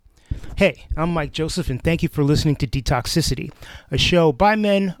Hey, I'm Mike Joseph, and thank you for listening to Detoxicity, a show by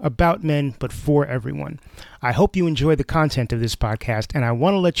men, about men, but for everyone. I hope you enjoy the content of this podcast, and I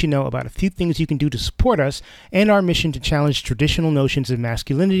want to let you know about a few things you can do to support us and our mission to challenge traditional notions of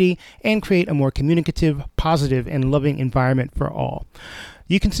masculinity and create a more communicative, positive, and loving environment for all.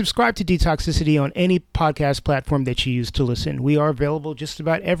 You can subscribe to Detoxicity on any podcast platform that you use to listen. We are available just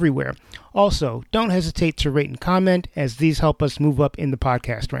about everywhere. Also, don't hesitate to rate and comment, as these help us move up in the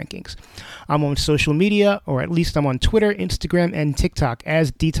podcast rankings. I'm on social media, or at least I'm on Twitter, Instagram, and TikTok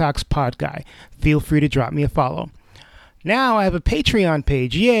as DetoxPod Guy. Feel free to drop me a follow. Now I have a Patreon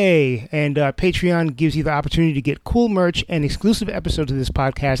page, yay! And Patreon gives you the opportunity to get cool merch and exclusive episodes of this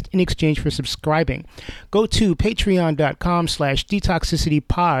podcast in exchange for subscribing. Go to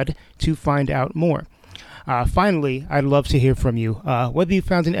patreon.com/detoxicitypod to find out more. Finally, I'd love to hear from you. Whether you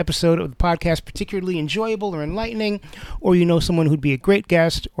found an episode of the podcast particularly enjoyable or enlightening, or you know someone who'd be a great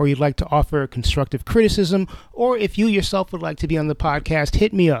guest, or you'd like to offer constructive criticism, or if you yourself would like to be on the podcast,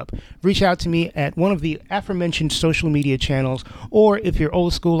 hit me up. Reach out to me at one of the aforementioned social media channels, or if you're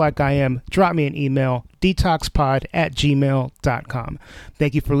old school like I am, drop me an email, detoxpod@gmail.com.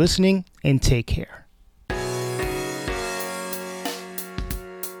 Thank you for listening, and take care.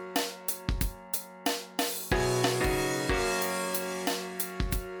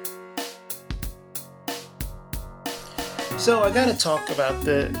 So I gotta talk about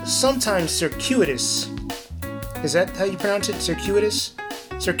the sometimes circuitous, is that how you pronounce it? Circuitous?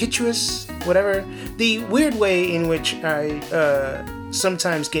 Circuitous? Whatever. The weird way in which I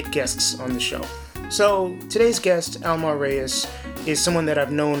sometimes get guests on the show. So today's guest, Almar Reyes, is someone that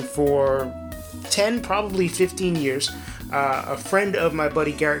I've known for 10, probably 15 years. A friend of my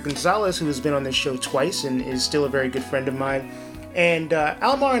buddy Garrett Gonzalez, who has been on this show twice and is still a very good friend of mine. And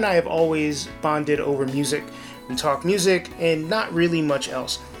Almar and I have always bonded over music. We talk music and not really much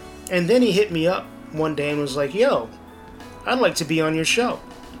else. And then he hit me up one day and was like, yo, I'd like to be on your show.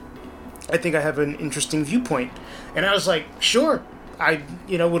 I think I have an interesting viewpoint. And I was like, sure, I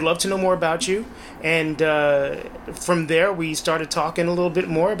would love to know more about you. And from there, we started talking a little bit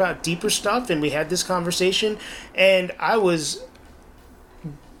more about deeper stuff, and we had this conversation. And I was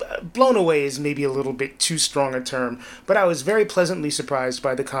blown away is maybe a little bit too strong a term, but I was very pleasantly surprised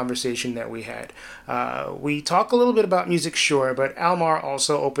by the conversation that we had. We talk a little bit about music, sure, but Almar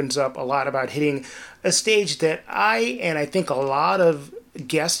also opens up a lot about hitting a stage that I think a lot of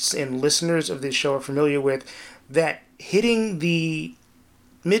guests and listeners of this show are familiar with, that hitting the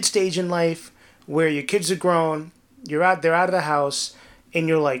mid-stage in life where your kids are grown, they're out of the house, and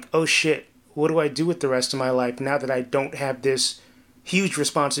you're like, oh shit, what do I do with the rest of my life now that I don't have this huge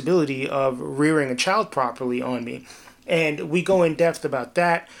responsibility of rearing a child properly on me? And we go in depth about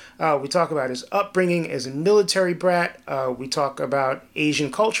that. We talk about his upbringing as a military brat. We talk about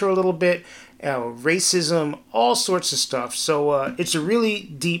Asian culture a little bit, racism, all sorts of stuff. So it's a really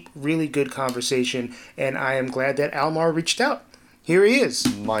deep, really good conversation, and I am glad that Almar reached out. Here he is.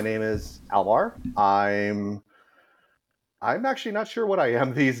 My name is Almar. I'm actually not sure what I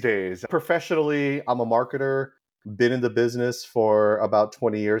am these days. Professionally, I'm a marketer. Been in the business for about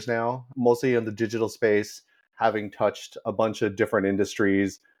 20 years now, mostly in the digital space, having touched a bunch of different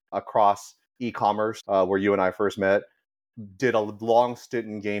industries across e-commerce, where you and I first met. Did a long stint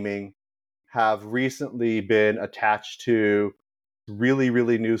in gaming, have recently been attached to really,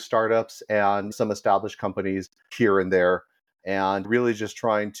 really new startups and some established companies here and there, and really just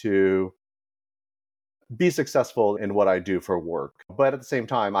trying to be successful in what I do for work. But at the same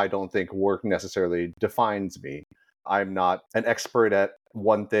time, I don't think work necessarily defines me. I'm not an expert at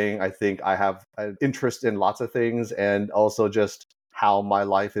one thing. I think I have an interest in lots of things, and also just how my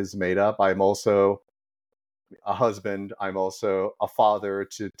life is made up. I'm also a husband. I'm also a father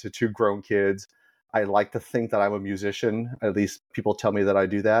to two grown kids. I like to think that I'm a musician. At least people tell me that I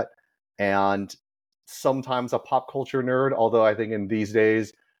do that. And sometimes a pop culture nerd, although I think in these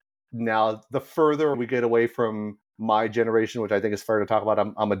days, now, the further we get away from my generation, which I think is fair to talk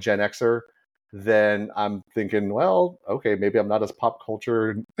about, I'm a Gen Xer, then I'm thinking, well, okay, maybe I'm not as pop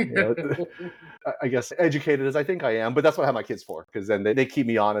culture, I guess, educated as I think I am. But that's what I have my kids for, because then they keep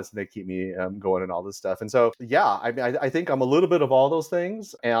me honest and they keep me going and all this stuff. And so, yeah, I think I'm a little bit of all those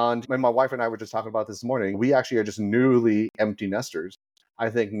things. And my wife and I were just talking about this morning. We actually are just newly empty nesters. I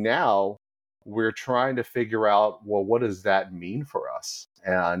think now we're trying to figure out, well, what does that mean for us?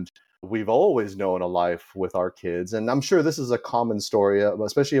 And we've always known a life with our kids. And I'm sure this is a common story,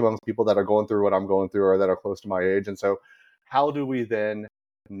 especially amongst people that are going through what I'm going through or that are close to my age. And so how do we then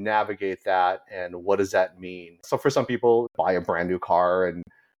navigate that, and what does that mean? So for some people, buy a brand new car and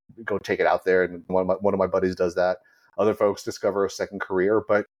go take it out there. And one of my buddies does that. Other folks discover a second career.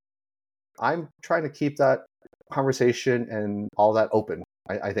 But I'm trying to keep that conversation and all that open.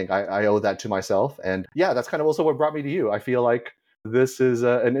 I think I owe that to myself. And yeah, that's kind of also what brought me to you. I feel like this is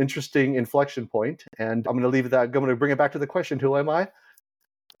an interesting inflection point, and I'm going to leave that. I'm going to bring it back to the question: who am I?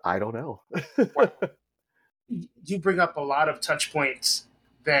 I don't know. Well, you bring up a lot of touch points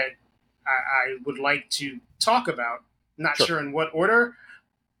that I would like to talk about. Not Sure. sure in what order.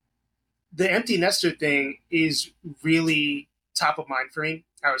 The empty nester thing is really top of mind for me.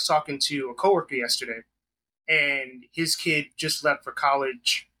 I was talking to a coworker yesterday, and his kid just left for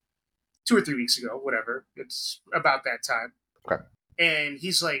college 2 or 3 weeks ago, whatever. It's about that time. Okay. And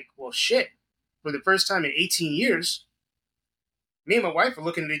he's like, well, shit. For the first time in 18 years, me and my wife are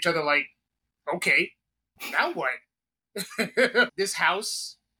looking at each other like, okay, now what? This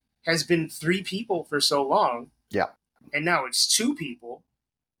house has been 3 people for so long. Yeah. And now it's 2 people.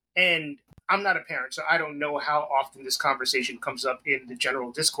 And I'm not a parent, so I don't know how often this conversation comes up in the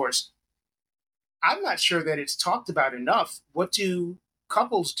general discourse. I'm not sure that it's talked about enough. What do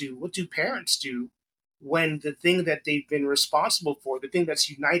couples do? What do parents do when the thing that they've been responsible for, the thing that's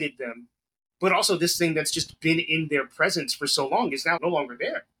united them, but also this thing that's just been in their presence for so long is now no longer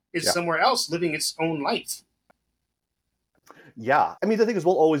there? It's somewhere else living its own life. Yeah. I mean, the thing is,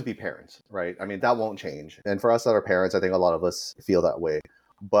 we'll always be parents, right? I mean, that won't change. And for us that are parents, I think a lot of us feel that way.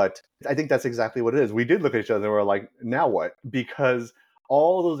 But I think that's exactly what it is. We did look at each other and we're like, now what? Because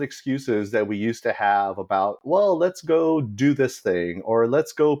all those excuses that we used to have about, well, let's go do this thing, or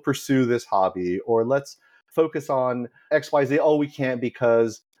let's go pursue this hobby, or let's focus on XYZ. Oh, we can't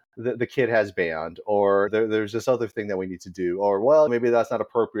because the kid has band, or there's this other thing that we need to do, or, well, maybe that's not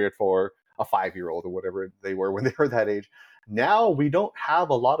appropriate for a 5-year-old or whatever they were when they were that age. Now we don't have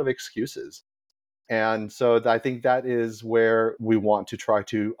a lot of excuses. And so I think that is where we want to try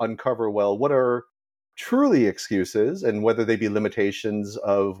to uncover, well, what are truly excuses, and whether they be limitations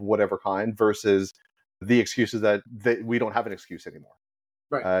of whatever kind versus the excuses that we don't have an excuse anymore.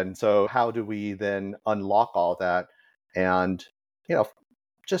 Right. And so how do we then unlock all that and,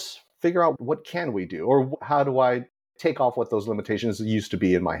 just figure out what can we do, or how do I take off what those limitations used to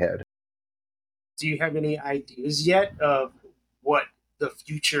be in my head? Do you have any ideas yet of what the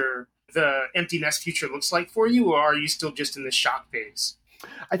empty nest future looks like for you, or are you still just in the shock phase?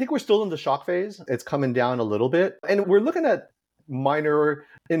 I think we're still in the shock phase. It's coming down a little bit, and we're looking at minor,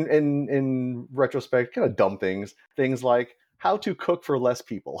 in retrospect, kind of dumb things like how to cook for less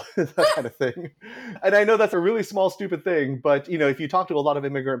people, that kind of thing. And I know that's a really small, stupid thing, but if you talk to a lot of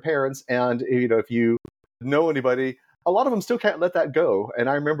immigrant parents, and if you know anybody, a lot of them still can't let that go. And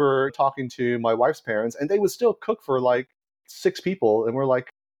I remember talking to my wife's parents, and they would still cook for like 6 people, and we're like,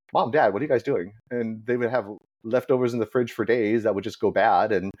 Mom, Dad, what are you guys doing? And they would have leftovers in the fridge for days that would just go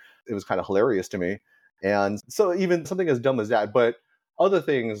bad, and it was kind of hilarious to me. And so even something as dumb as that, but other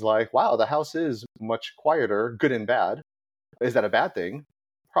things like, wow, the house is much quieter, good and bad. Is that a bad thing?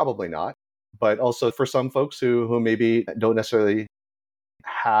 Probably not. But also for some folks who maybe don't necessarily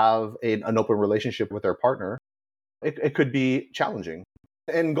have an open relationship with their partner, it could be challenging.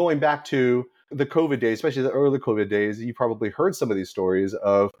 And going back to the COVID days, especially the early COVID days, you probably heard some of these stories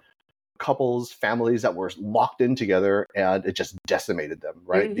of couples, families that were locked in together, and it just decimated them,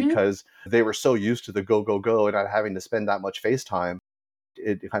 right? Mm-hmm. Because they were so used to the go, go, go, and not having to spend that much FaceTime.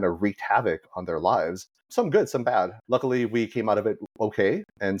 It kind of wreaked havoc on their lives. Some good, some bad. Luckily, we came out of it okay.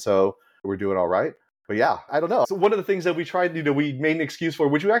 And so we're doing all right. But yeah, I don't know. So one of the things that we tried, we made an excuse for,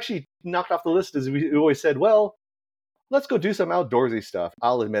 which we actually knocked off the list, is we always said, well, let's go do some outdoorsy stuff.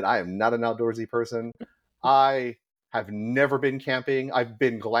 I'll admit, I am not an outdoorsy person. I have never been camping. I've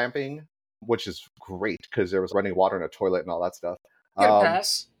been glamping, which is great because there was running water and a toilet and all that stuff.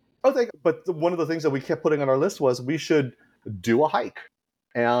 Pass. But one of the things that we kept putting on our list was we should do a hike.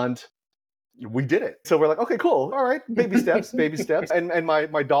 And we did it. So we're like, okay, cool. All right. Baby steps, baby steps. And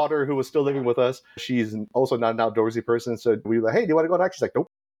my daughter, who was still living with us, she's also not an outdoorsy person. So we were like, hey, do you want to go on a hike? She's like, nope.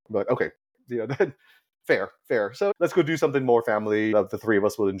 I'm like, okay. Then fair. So let's go do something more family of the three of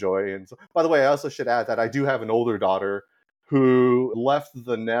us will enjoy. And so, by the way, I also should add that I do have an older daughter who left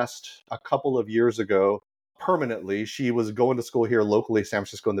the nest a couple of years ago permanently. She was going to school here locally, San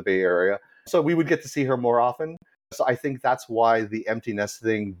Francisco in the Bay Area. So we would get to see her more often. So I think that's why the empty nest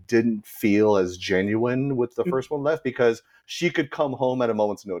thing didn't feel as genuine with the first one left, because she could come home at a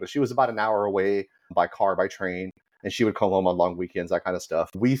moment's notice. She was about an hour away by car, by train, and she would come home on long weekends, that kind of stuff.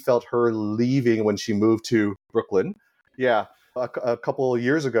 We felt her leaving when she moved to Brooklyn. Yeah, a couple of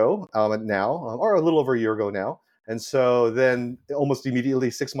years ago now, or a little over a year ago now. And so then almost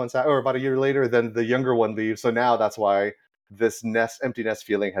immediately 6 months out, or about a year later, then the younger one leaves. So now that's why this empty nest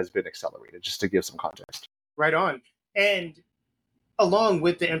feeling has been accelerated, just to give some context. Right on. And along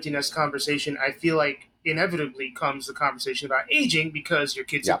with the empty nest conversation, I feel like inevitably comes the conversation about aging because your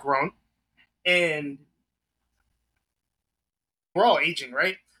kids Yeah. are grown and we're all aging,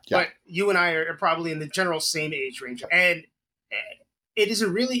 right? Yeah. But you and I are probably in the general same age range. And it is a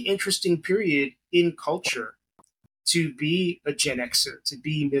really interesting period in culture to be a Gen Xer, to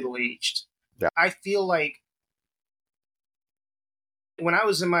be middle aged. Yeah. I feel like when I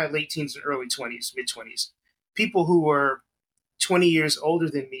was in my late teens and early 20s, mid 20s, people who were 20 years older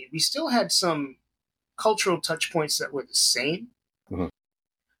than me, we still had some cultural touch points that were the same. Mm-hmm.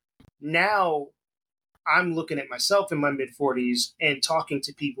 Now I'm looking at myself in my mid 40s and talking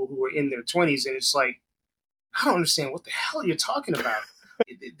to people who are in their 20s, and it's like, I don't understand what the hell you're talking about.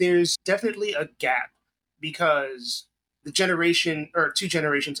 There's definitely a gap because the generation or two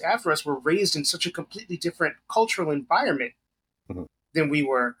generations after us were raised in such a completely different cultural environment mm-hmm. than we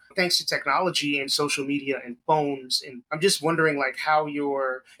were, thanks to technology and social media and phones. And I'm just wondering like how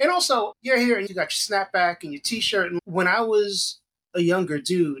and also you're here and you got your snapback and your t-shirt. And when I was a younger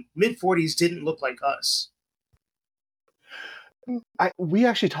dude, mid 40s didn't look like us. We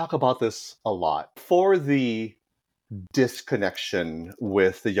actually talk about this a lot for the disconnection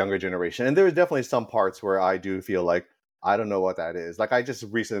with the younger generation. And there are definitely some parts where I do feel like, I don't know what that is. Like I just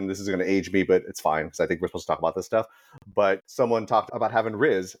recently, this is going to age me, but it's fine because I think we're supposed to talk about this stuff. But someone talked about having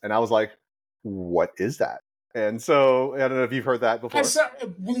Riz and I was like, what is that? And so I don't know if you've heard that before. Was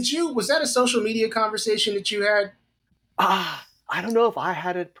that a social media conversation that you had? I don't know if I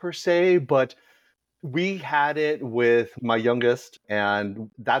had it per se, but we had it with my youngest,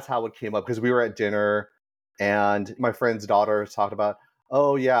 and that's how it came up because we were at dinner, and my friend's daughter talked about,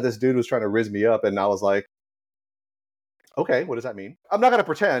 oh yeah, this dude was trying to riz me up, and I was like, okay, what does that mean? I'm not going to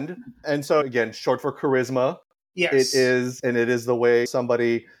pretend. And so again, short for charisma. Yes. It is the way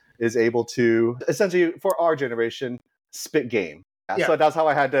somebody is able to, essentially for our generation, spit game. Yeah. So that's how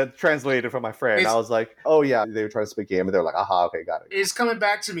I had to translate it for my friend. I was like, oh yeah, they were trying to speak game, and they're like, aha, okay, got it. It's coming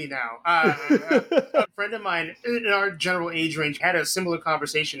back to me now. A friend of mine in our general age range had a similar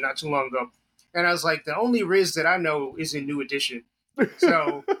conversation not too long ago. And I was like, the only Riz that I know is in New Edition.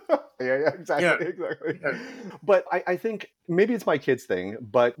 So exactly. Yeah. But I think maybe it's my kids thing,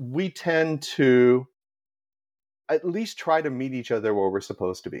 but we tend to at least try to meet each other where we're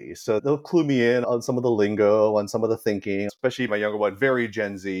supposed to be. So they'll clue me in on some of the lingo, on some of the thinking, especially my younger one, very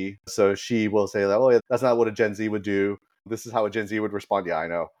Gen Z. So she will say that, oh, that's not what a Gen Z would do. This is how a Gen Z would respond. Yeah, I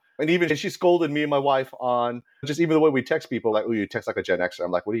know. And even she scolded me and my wife on just even the way we text people, like, oh, you text like a Gen Xer.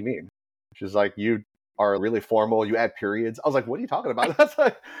 I'm like, what do you mean? She's like, you are really formal. You add periods. I was like, what are you talking about? That's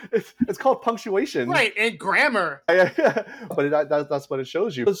like, it's called punctuation. Right, and grammar. But that's what it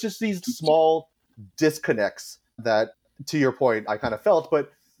shows you. It's just these small disconnects that, to your point, I kind of felt,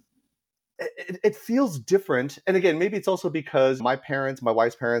 but it feels different. And again, maybe it's also because my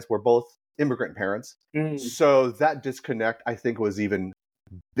wife's parents were both immigrant parents. So that disconnect, I think, was even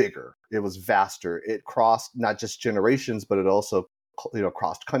bigger. It was vaster. It crossed not just generations, but it also,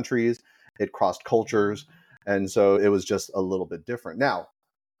 crossed countries. It crossed cultures. And so it was just a little bit different. Now,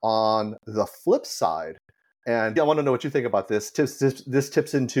 on the flip side, and I want to know what you think about this. This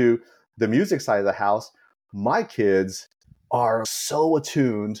tips into the music side of the house. My kids are so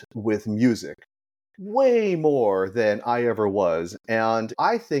attuned with music, way more than I ever was. And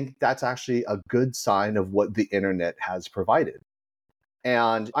I think that's actually a good sign of what the internet has provided.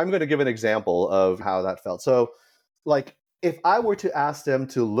 And I'm going to give an example of how that felt. So, like, if I were to ask them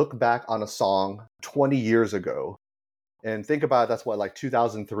to look back on a song 20 years ago and think about that's what, like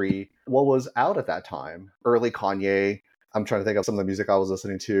 2003, what was out at that time? Early Kanye. I'm trying to think of some of the music I was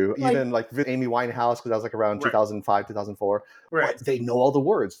listening to, even like Amy Winehouse, because that was like around 2005, 2004. Right. But they know all the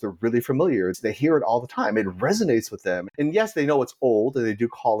words. They're really familiar. They hear it all the time. It resonates with them. And yes, they know it's old, and they do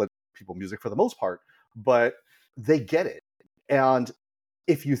call it people music for the most part, but they get it. And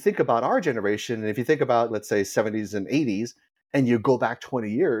if you think about our generation, and if you think about, let's say, 70s and 80s, and you go back 20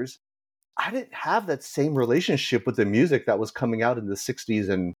 years, I didn't have that same relationship with the music that was coming out in the 60s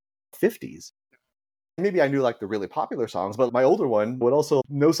and 50s. Maybe I knew like the really popular songs, but my older one would also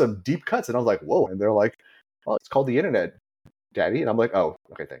know some deep cuts. And I was like, whoa. And they're like, well, it's called the internet, Daddy. And I'm like, oh,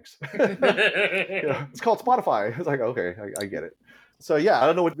 okay, thanks. It's called Spotify. It's like, okay, I get it. So yeah, I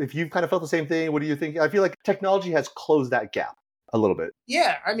don't know if you've kind of felt the same thing. What do you think? I feel like technology has closed that gap a little bit.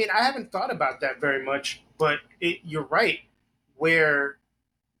 Yeah, I mean, I haven't thought about that very much, but you're right, where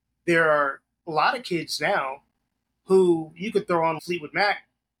there are a lot of kids now who you could throw on Fleetwood Mac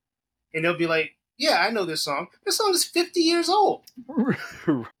and they'll be like, yeah, I know this song. This song is 50 years old.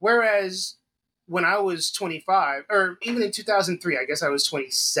 Whereas when I was 25, or even in 2003, I guess I was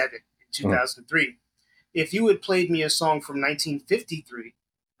 27 in 2003, If you had played me a song from 1953,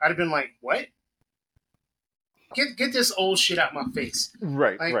 I'd have been like, what? Get this old shit out my face.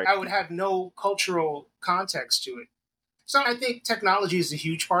 Right, Like, right. I would have no cultural context to it. So I think technology is a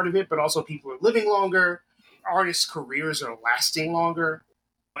huge part of it, but also people are living longer, artists' careers are lasting longer.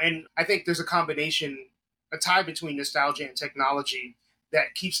 And I think there's a combination, a tie between nostalgia and technology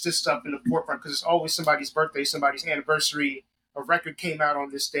that keeps this stuff in the forefront because it's always somebody's birthday, somebody's anniversary, a record came out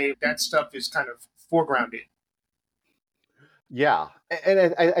on this day. That stuff is kind of foregrounded. Yeah.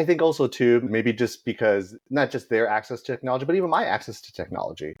 And I think also, too, maybe just because not just their access to technology, but even my access to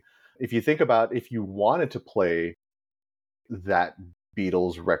technology. If you think about if you wanted to play that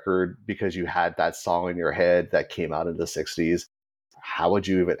Beatles record because you had that song in your head that came out in the 60s, how would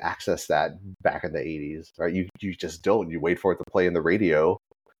you even access that back in the 80s? Right? You just don't. You wait for it to play in the radio.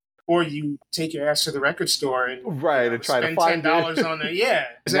 Or you take your ass to the record store and Right, and try to spend find $10 it. on it. Yeah,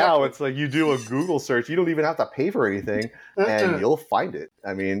 Now it's like you do a Google search. You don't even have to pay for anything, and you'll find it.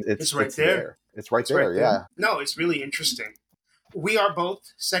 I mean, It's right it's there. there. It's right It's right there. there. Yeah. No, it's really interesting. We are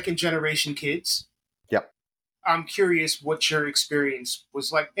both second generation kids. Yep. I'm curious what your experience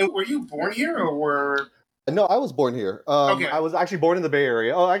was like. And were you born here or were? No, I was born here. Okay. I was actually born in the Bay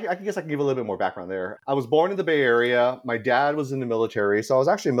Area. Oh, I guess I can give a little bit more background there. I was born in the Bay Area. My dad was in the military, so I was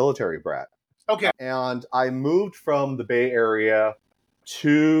actually a military brat. Okay. And I moved from the Bay Area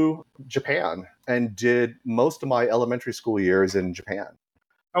to Japan and did most of my elementary school years in Japan.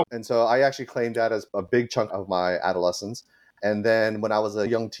 Oh. And so I actually claimed that as a big chunk of my adolescence. And then when I was a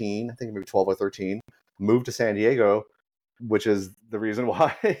young teen, I think maybe 12 or 13, moved to San Diego, which is the reason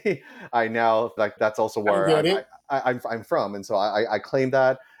why I now, like, that's also where I'm from. And so I claimed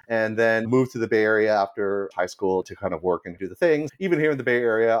that and then moved to the Bay Area after high school to kind of work and do the things. Even here in the Bay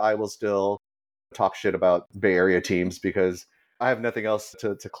Area, I will still talk shit about Bay Area teams because I have nothing else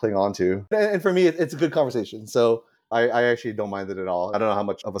to cling on to. And for me, it's a good conversation. So I actually don't mind it at all. I don't know how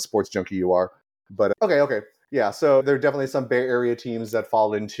much of a sports junkie you are, but okay. Yeah, so there are definitely some Bay Area teams that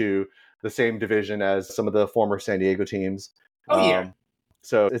fall into the same division as some of the former San Diego teams. Oh, yeah.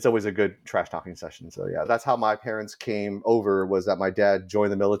 So it's always a good trash talking session. So yeah, that's how my parents came over, was that my dad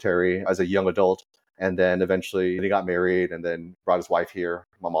joined the military as a young adult. And then eventually he got married and then brought his wife here,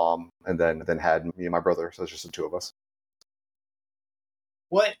 my mom, and then had me and my brother. So it's just the two of us.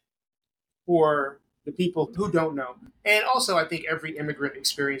 What, for the people who don't know, and also I think every immigrant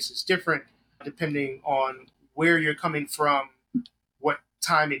experience is different depending on where you're coming from, what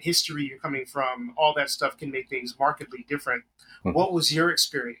time in history you're coming from, all that stuff can make things markedly different. Mm-hmm. What was your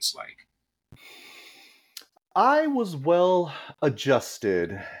experience like? I was well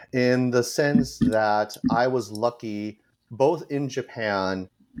adjusted in the sense that I was lucky both in Japan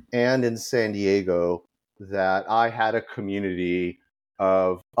and in San Diego that I had a community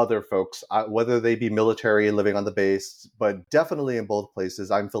of other folks, whether they be military living on the base, but definitely in both places.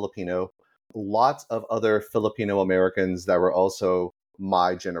 I'm Filipino. Lots of other Filipino Americans that were also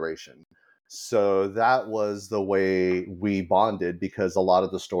my generation. So that was the way we bonded because a lot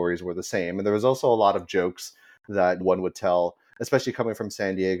of the stories were the same. And there was also a lot of jokes that one would tell, especially coming from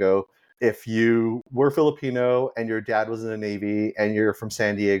San Diego. If you were Filipino and your dad was in the Navy and you're from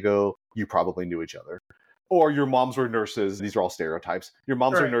San Diego, you probably knew each other. Or your moms were nurses. These are all stereotypes. Your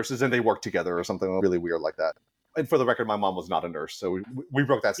moms Right. were nurses and they worked together or something really weird like that. And for the record, my mom was not a nurse. So we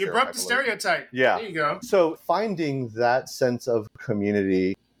broke that stereotype. You broke the stereotype. Yeah. There you go. So finding that sense of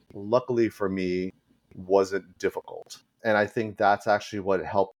community, luckily for me, wasn't difficult. And I think that's actually what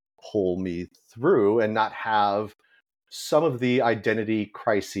helped pull me through and not have some of the identity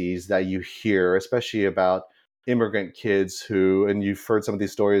crises that you hear, especially about immigrant kids who, and you've heard some of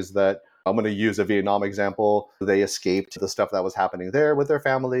these stories that I'm going to use a Vietnam example. They escaped the stuff that was happening there with their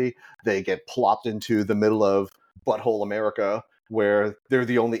family. They get plopped into the middle of butthole America where they're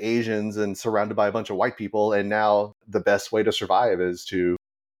the only Asians and surrounded by a bunch of white people. And now the best way to survive is to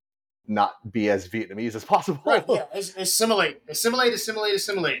not be as Vietnamese as possible. Right, yeah. Assimilate.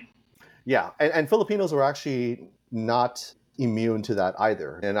 Yeah, and Filipinos were actually not immune to that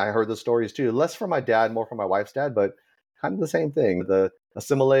either. And I heard the stories too, less from my dad, more from my wife's dad, but kind of the same thing. The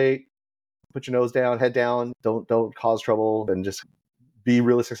assimilate, put your nose down, head down, don't cause trouble, and just be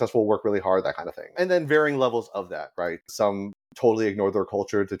really successful, work really hard, that kind of thing. And then varying levels of that, right? Some totally ignore their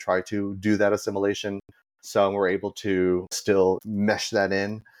culture to try to do that assimilation. Some were able to still mesh that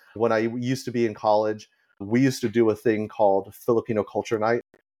in. When I used to be in college, we used to do a thing called Filipino Culture Night,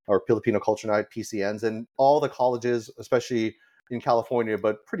 or Filipino Culture Night, PCNs. And all the colleges, especially in California,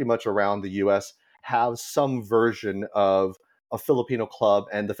 but pretty much around the US, have some version of a Filipino club.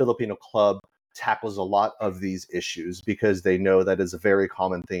 And the Filipino club tackles a lot of these issues because they know that is a very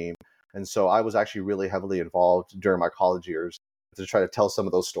common theme. And so I was actually really heavily involved during my college years to try to tell some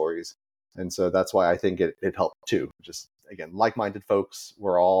of those stories. And so that's why I think it helped too. Just again, like-minded folks,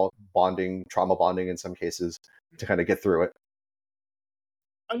 we're all bonding, trauma bonding in some cases to kind of get through it.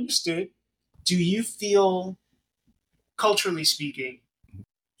 Understood. Do you feel, culturally speaking,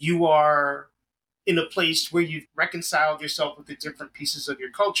 you are in a place where you've reconciled yourself with the different pieces of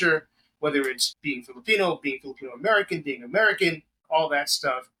your culture, whether it's being Filipino American, being American, all that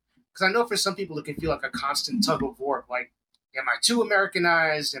stuff? Because I know for some people it can feel like a constant tug of war. Like, am I too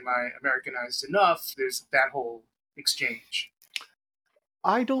Americanized? Am I Americanized enough? There's that whole exchange.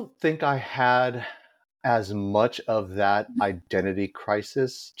 I don't think I had as much of that identity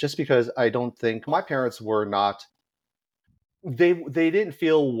crisis just because I don't think my parents were not they didn't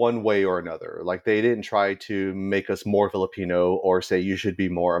feel one way or another. Like they didn't try to make us more Filipino or say you should be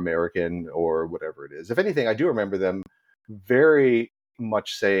more American or whatever it is. If anything, I do remember them very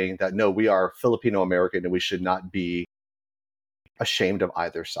much saying that no, we are Filipino American and we should not be ashamed of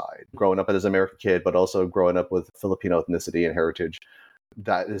either side. Growing up as an American kid, but also growing up with Filipino ethnicity and heritage,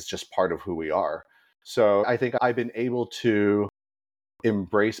 that is just part of who we are. So I think I've been able to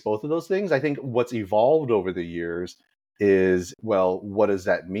embrace both of those things. I think what's evolved over the years is, well, what does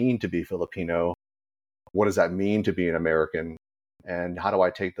that mean to be Filipino? What does that mean to be an American? And how do I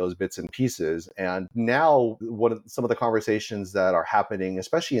take those bits and pieces? And now, some of the conversations that are happening,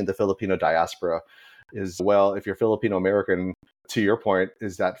 especially in the Filipino diaspora, is, well, if you're Filipino American, to your point,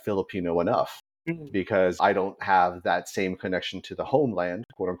 is that Filipino enough? Because I don't have that same connection to the homeland,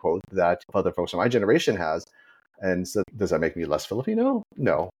 quote unquote, that other folks in my generation has. And so does that make me less Filipino?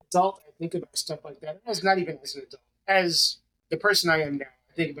 No. Adult, I think about stuff like that. As not even as an adult. As the person I am now,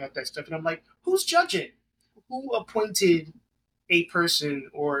 I think about that stuff and I'm like, who's judging? Who appointed a person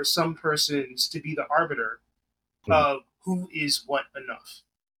or some persons to be the arbiter of who is what enough?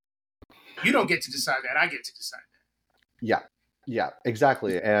 You don't get to decide that. I get to decide that. Yeah. Yeah,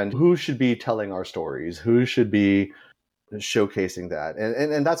 exactly. And who should be telling our stories? Who should be showcasing that?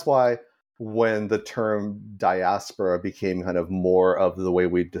 And that's why when the term diaspora became kind of more of the way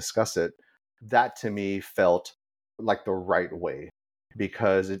we discuss it, that to me felt like the right way,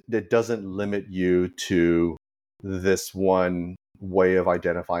 because it doesn't limit you to this one way of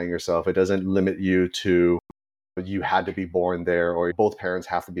identifying yourself. It doesn't limit you to you had to be born there or both parents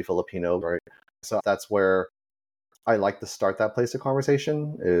have to be Filipino, right? So that's where I like to start that place of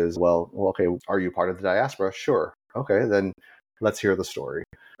conversation is, well, okay, are you part of the diaspora? Sure. Okay, then let's hear the story.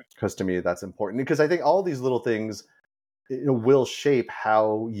 Because to me, that's important. Because I think all these little things will shape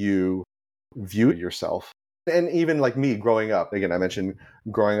how you view yourself. And even like me growing up, again, I mentioned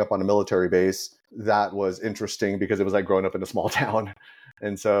growing up on a military base, that was interesting because it was like growing up in a small town.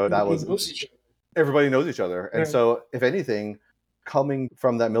 And so that was, everybody knows each other. And so if anything, coming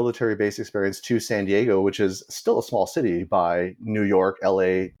from that military base experience to San Diego, which is still a small city by New York,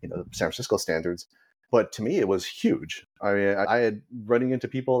 LA, San Francisco standards. But to me, it was huge. I mean, I had running into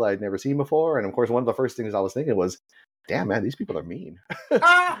people that I'd never seen before. And of course, one of the first things I was thinking was, damn, man, these people are mean.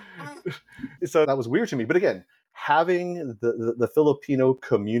 So that was weird to me. But again, having the Filipino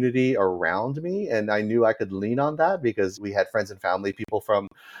community around me, and I knew I could lean on that because we had friends and family, people from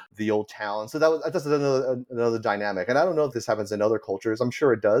the old town. So that's another dynamic. And I don't know if this happens in other cultures. I'm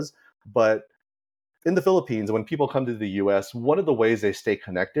sure it does. But in the Philippines, when people come to the US, one of the ways they stay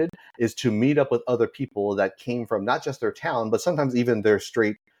connected is to meet up with other people that came from not just their town, but sometimes even their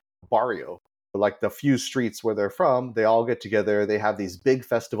straight barrio. Like the few streets where they're from, they all get together. They have these big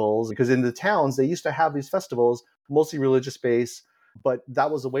festivals because in the towns, they used to have these festivals, mostly religious based, but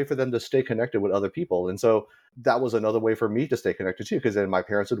that was a way for them to stay connected with other people. And so that was another way for me to stay connected too, because then my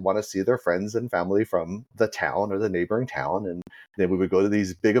parents would want to see their friends and family from the town or the neighboring town. And then we would go to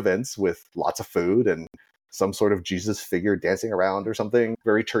these big events with lots of food and some sort of Jesus figure dancing around or something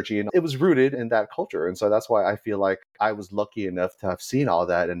very churchy. And it was rooted in that culture. And so that's why I feel like I was lucky enough to have seen all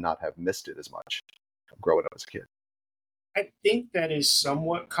that and not have missed it as much growing up as a kid. I think that is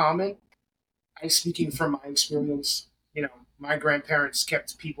somewhat common. I'm speaking from my experience. My grandparents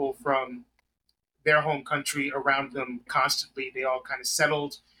kept people from their home country around them constantly. They all kind of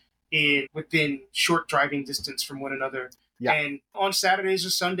settled within short driving distance from one another. Yeah. And on Saturdays or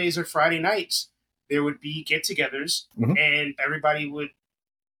Sundays or Friday nights, there would be get-togethers, and everybody would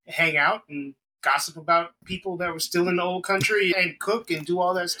hang out and gossip about people that were still in the old country and cook and do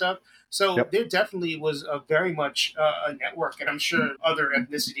all that stuff. So there definitely was very much a network, and I'm sure other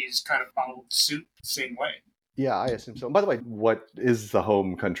ethnicities kind of followed suit the same way. Yeah, I assume so. And by the way, what is the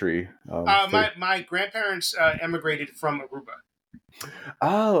home country? My grandparents emigrated from Aruba.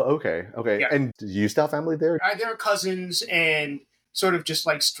 Oh, okay. Yeah. And do you still have family there? There are cousins, and sort of just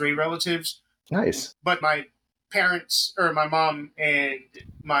like stray relatives. Nice. But my parents, or my mom and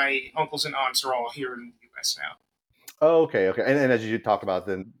my uncles and aunts are all here in the U.S. now. Oh, okay, okay. And as you talk about,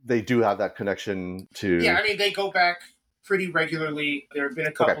 then they do have that connection to. Yeah, I mean, they go back pretty regularly. There have been a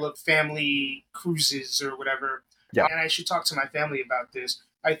Okay. couple of family cruises or whatever. Yeah. And I should talk to my family about this.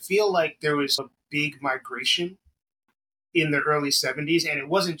 I feel like there was a big migration in the early 70s, and it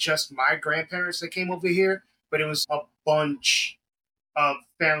wasn't just my grandparents that came over here, but it was a bunch of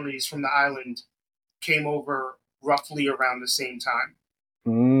families from the island came over roughly around the same time.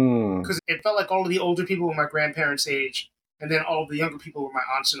 Because it felt like all of the older people were my grandparents' age, and then all of the younger people were my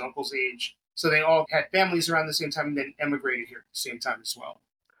aunts and uncles' age. So they all had families around the same time and then emigrated here at the same time as well.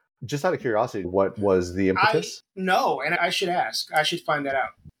 Just out of curiosity, what was the impetus? No, and I should ask. I should find that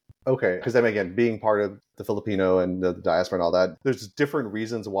out. Okay, because then again, being part of the Filipino and the diaspora and all that, there's different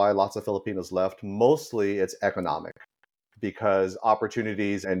reasons why lots of Filipinos left. Mostly it's economic, because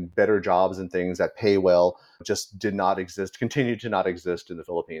opportunities and better jobs and things that pay well just did not exist, continue to not exist in the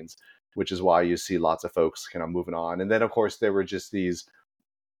Philippines, which is why you see lots of folks kind of moving on. And then, of course, there were just these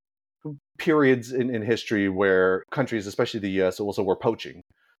periods in history where countries, especially the US, also were poaching.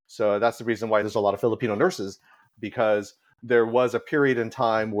 So that's the reason why there's a lot of Filipino nurses, because there was a period in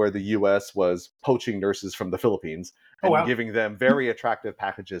time where the US was poaching nurses from the Philippines and giving them very attractive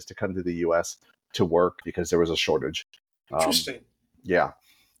packages to come to the US to work because there was a shortage. Interesting. Yeah.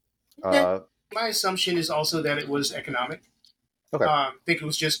 My assumption is also that it was economic. Okay. I think it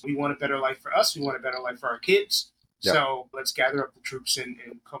was just, we want a better life for us. We want a better life for our kids. Yep. So let's gather up the troops and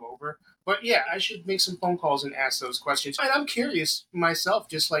come over. But yeah, I should make some phone calls and ask those questions. And I'm curious myself,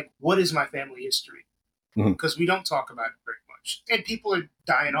 just like, what is my family history? Because we don't talk about it very much. And people are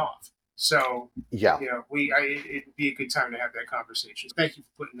dying off. So, yeah, it'd be a good time to have that conversation. Thank you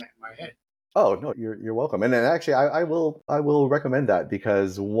for putting that in my head. Oh, no, you're welcome. And then actually, I will recommend that,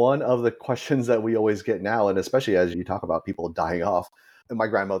 because one of the questions that we always get now, and especially as you talk about people dying off, and my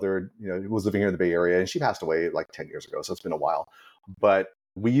grandmother, was living here in the Bay Area, and she passed away like 10 years ago, so it's been a while. But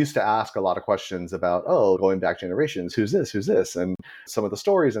we used to ask a lot of questions about, going back generations, who's this, and some of the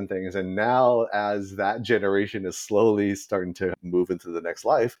stories and things. And now, as that generation is slowly starting to move into the next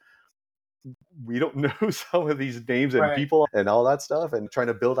life, we don't know some of these names and people and all that stuff. And trying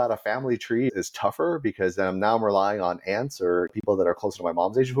to build out a family tree is tougher, because now I'm relying on aunts or people that are close to my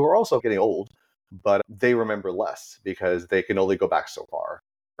mom's age who are also getting old, but they remember less because they can only go back so far.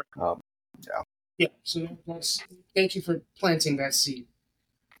 Yeah. So thank you for planting that seed.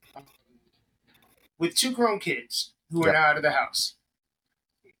 With 2 grown kids who are now out of the house,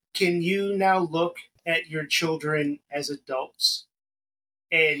 can you now look at your children as adults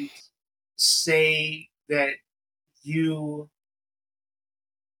and say that you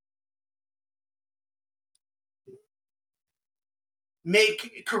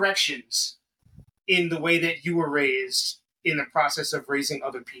make corrections in the way that you were raised in the process of raising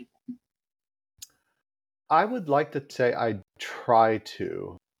other people? I would like to say I try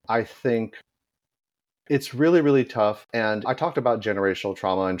to. I think it's really, really tough. And I talked about generational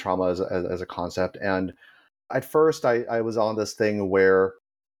trauma and trauma as a concept. And at first, I was on this thing where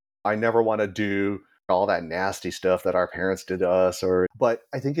I never want to do all that nasty stuff that our parents did to us. But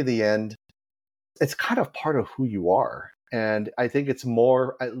I think in the end, it's kind of part of who you are. And I think it's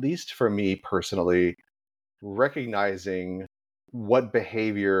more, at least for me personally, recognizing what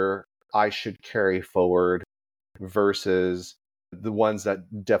behavior I should carry forward versus the ones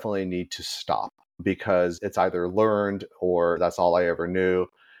that definitely need to stop, because it's either learned or that's all I ever knew.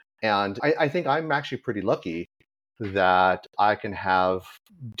 And I think I'm actually pretty lucky that I can have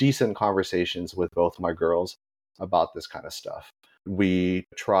decent conversations with both my girls about this kind of stuff. We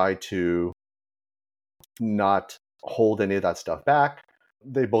try to not hold any of that stuff back.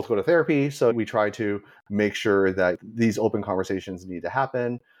 They both go to therapy, so we try to make sure that these open conversations need to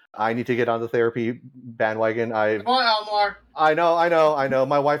happen. I need to get on the therapy bandwagon. Come on, Almar. I know.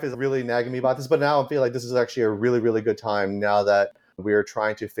 My wife is really nagging me about this, but now I feel like this is actually a really, really good time now that we're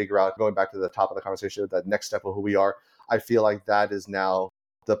trying to figure out, going back to the top of the conversation, that next step of who we are. I feel like that is now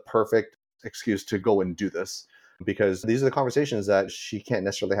the perfect excuse to go and do this, because these are the conversations that she can't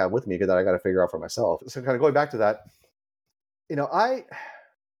necessarily have with me, because I got to figure out for myself. So kind of going back to that,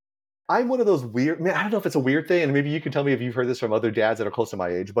 I'm one of those weird, I don't know if it's a weird thing, and maybe you can tell me if you've heard this from other dads that are close to my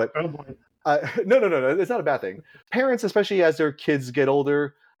age, but no, it's not a bad thing. Parents, especially as their kids get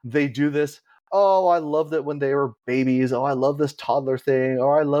older, they do this. Oh, I loved it when they were babies. Oh, I love this toddler thing.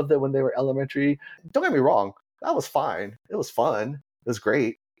 Or I loved it when they were elementary. Don't get me wrong. That was fine. It was fun. It was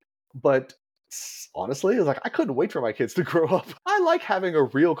great. But honestly, it's like I couldn't wait for my kids to grow up. I like having a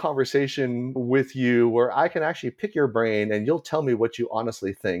real conversation with you where I can actually pick your brain and you'll tell me what you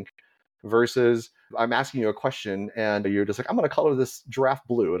honestly think versus I'm asking you a question and you're just like, I'm going to color this giraffe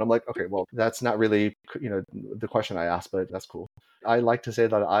blue. And I'm like, okay, well, that's not really, the question I asked, but that's cool. I like to say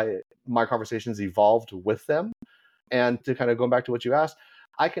that my conversations evolved with them. And to kind of go back to what you asked,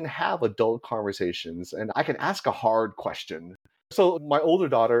 I can have adult conversations and I can ask a hard question. So my older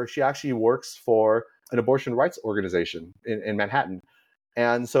daughter, she actually works for an abortion rights organization in Manhattan.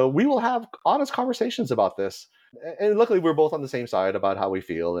 And so we will have honest conversations about this. And luckily, we're both on the same side about how we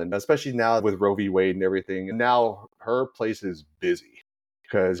feel. And especially now with Roe v. Wade and everything. And now her place is busy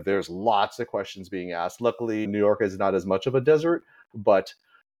because there's lots of questions being asked. Luckily, New York is not as much of a desert. But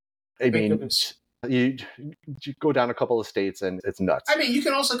I mean, you go down a couple of states and it's nuts. I mean, you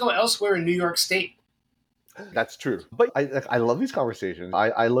can also go elsewhere in New York State. That's true. But I love these conversations.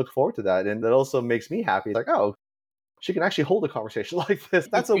 I look forward to that. And that also makes me happy. Like, oh, she can actually hold a conversation like this.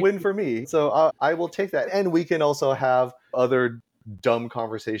 That's a win for me. So I will take that. And we can also have other dumb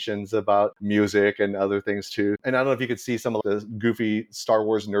conversations about music and other things too. And I don't know if you could see some of the goofy Star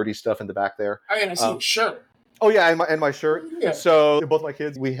Wars nerdy stuff in the back there. I mean, I see your shirt. Oh yeah, and my shirt. Yeah. So both my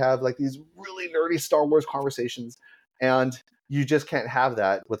kids, we have like these really nerdy Star Wars conversations. And you just can't have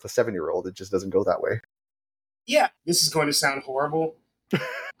that with a 7-year-old. It just doesn't go that way. Yeah, this is going to sound horrible.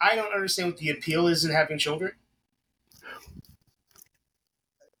 I don't understand what the appeal is in having children.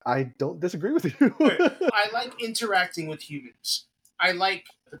 I don't disagree with you. I like interacting with humans. I like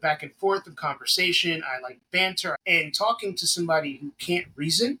the back and forth of conversation. I like banter and talking to somebody who can't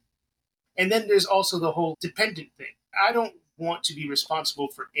reason. And then there's also the whole dependent thing. I don't want to be responsible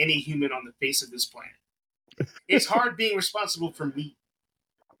for any human on the face of this planet. It's hard being responsible for me.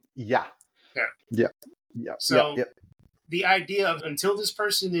 Yeah. So the idea of until this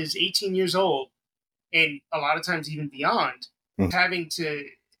person is 18 years old, and a lot of times even beyond, having to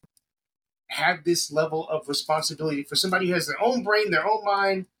have this level of responsibility for somebody who has their own brain, their own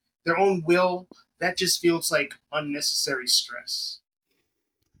mind, their own will, that just feels like unnecessary stress.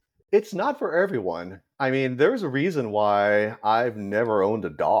 It's not for everyone. I mean, there's a reason why I've never owned a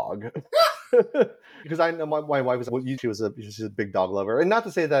dog. Because I know my wife she's a big dog lover. And not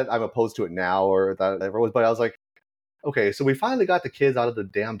to say that I'm opposed to it now or that I ever was, but I was like, okay, so we finally got the kids out of the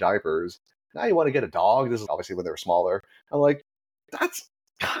damn diapers. Now you want to get a dog? This is obviously when they were smaller. I'm like, that's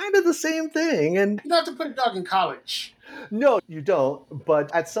kind of the same thing. And you don't have to put a dog in college. No, you don't.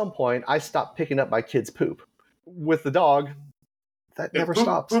 But at some point, I stopped picking up my kids' poop. With the dog, that never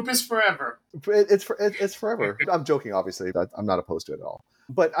stops. Poop is forever. It's forever. I'm joking, obviously. I'm not opposed to it at all.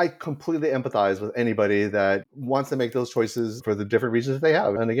 But I completely empathize with anybody that wants to make those choices for the different reasons they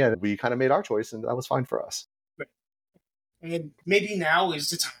have. And again, we kind of made our choice, and that was fine for us. And maybe now is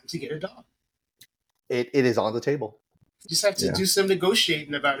the time to get a dog. It is on the table. You just have to do some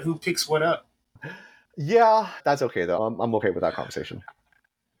negotiating about who picks what up. Yeah, that's okay, though. I'm okay with that conversation.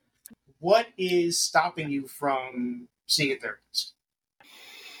 What is stopping you from seeing a therapist?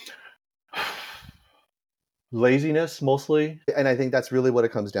 Laziness, mostly. And I think that's really what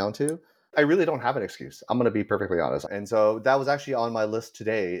it comes down to. I really don't have an excuse. I'm going to be perfectly honest. And so that was actually on my list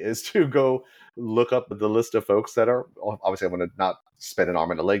today, is to go look up the list of folks that are, obviously I want to not spend an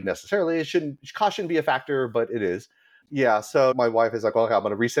arm and a leg necessarily. Cost shouldn't be a factor, but it is. Yeah. So my wife is like, well, okay, I'm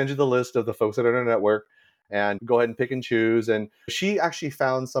going to resend you the list of the folks that are in our network and go ahead and pick and choose. And she actually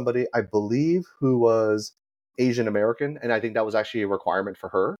found somebody, I believe, who was Asian American. And I think that was actually a requirement for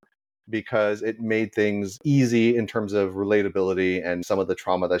her, because it made things easy in terms of relatability and some of the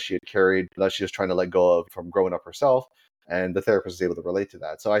trauma that she had carried that she was trying to let go of from growing up herself. And the therapist was able to relate to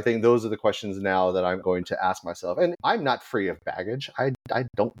that. So I think those are the questions now that I'm going to ask myself. And I'm not free of baggage. I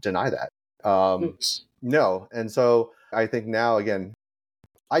don't deny that. No. And so I think now, again,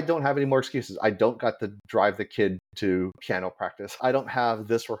 I don't have any more excuses. I don't got to drive the kid to piano practice. I don't have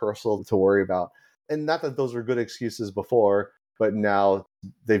this rehearsal to worry about. And not that those were good excuses before, but now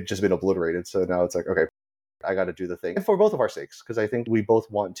they've just been obliterated. So now it's like, okay, I got to do the thing. And for both of our sakes, because I think we both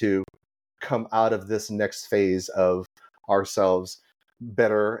want to come out of this next phase of ourselves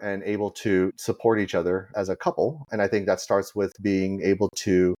better and able to support each other as a couple. And I think that starts with being able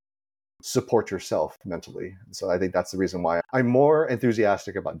to support yourself mentally. So I think that's the reason why I'm more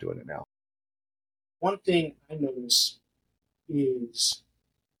enthusiastic about doing it now. One thing I notice is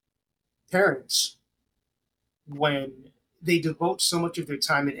parents, when they devote so much of their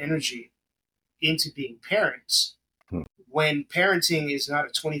time and energy into being parents, when parenting is not a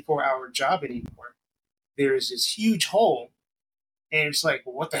 24-hour job anymore, there is this huge hole. And it's like,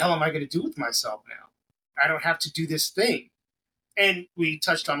 well, what the hell am I going to do with myself now? I don't have to do this thing. And we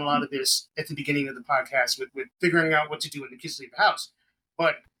touched on a lot of this at the beginning of the podcast with figuring out what to do when the kids leave the house.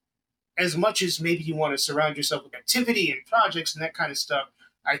 But as much as maybe you want to surround yourself with activity and projects and that kind of stuff,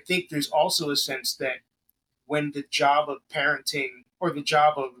 I think there's also a sense that when the job of parenting or the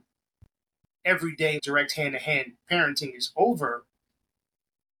job of everyday direct hand-to-hand parenting is over,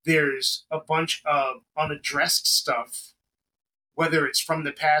 there's a bunch of unaddressed stuff, whether it's from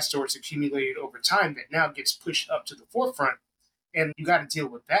the past or it's accumulated over time, that now gets pushed up to the forefront. And you got to deal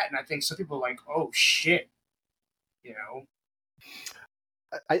with that. And I think some people are like, oh, shit, you know?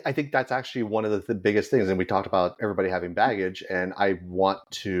 I think that's actually one of the biggest things. And we talked about everybody having baggage, and I want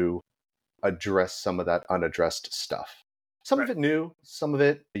to address some of that unaddressed stuff. Some of it new, some of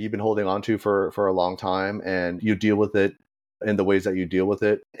it you've been holding on to for a long time, and you deal with it in the ways that you deal with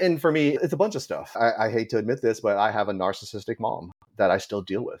it. And for me, it's a bunch of stuff. I hate to admit this, but I have a narcissistic mom that I still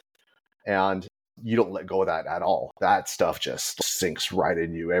deal with. And you don't let go of that at all. That stuff just sinks right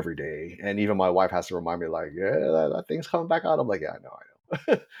in you every day. And even my wife has to remind me, like, yeah, that thing's coming back out. I'm like, yeah, I know.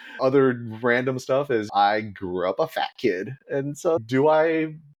 Other random stuff is I grew up a fat kid. And so do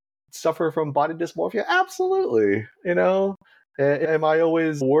I suffer from body dysmorphia? Absolutely. You know, am I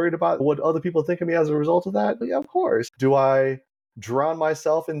always worried about what other people think of me as a result of that? Yeah, of course. Do I drown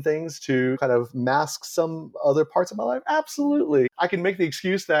myself in things to kind of mask some other parts of my life? Absolutely. I can make the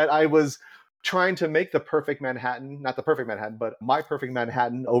excuse that I was trying to make the perfect Manhattan, not the perfect Manhattan, but my perfect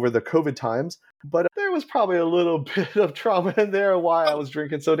Manhattan over the COVID times. But there was probably a little bit of trauma in there why I was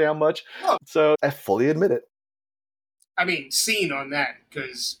drinking so damn much. So I fully admit it. I mean, scene on that,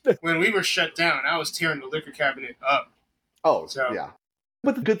 because when we were shut down, I was tearing the liquor cabinet up. Oh, so. Yeah.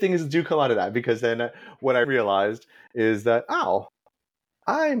 But the good thing is do come out of that, because then what I realized is that,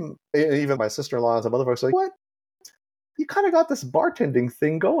 even my sister-in-law and some other folks are like, what? You kind of got this bartending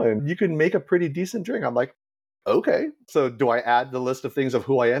thing going. You can make a pretty decent drink. I'm like, okay. So do I add the list of things of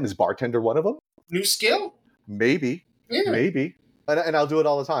who I am? Is bartender one of them? New skill? Maybe. Yeah. Maybe. And I'll do it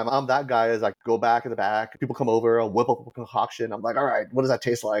all the time. I'm that guy as I go back in the back. People come over, I'll whip up a concoction. I'm like, all right, what does that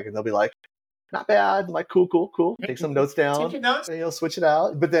taste like? And they'll be like, not bad. I'm like, cool. Take some notes down. Take notes. And, switch it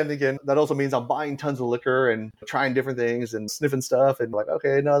out. But then again, that also means I'm buying tons of liquor and trying different things and sniffing stuff. And like,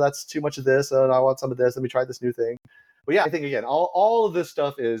 okay, no, that's too much of this. And I want some of this. Let me try this new thing. But yeah, I think, again, all of this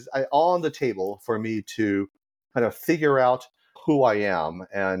stuff is on the table for me to kind of figure out who I am.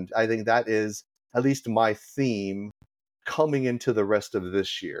 And I think that is at least my theme coming into the rest of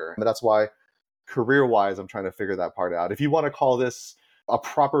this year. And that's why career-wise, I'm trying to figure that part out. If you want to call this a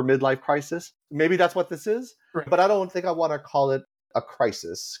proper midlife crisis, maybe that's what this is. Right. But I don't think I want to call it a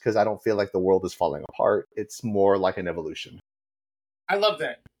crisis, because I don't feel like the world is falling apart. It's more like an evolution. I love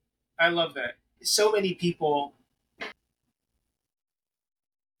that. So many people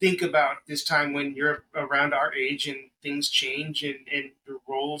think about this time when you're around our age and things change and your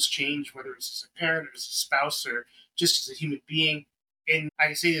roles change, whether it's as a parent or as a spouse or just as a human being. And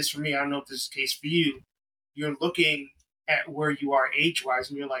I say this for me, I don't know if this is the case for you. You're looking at where you are age-wise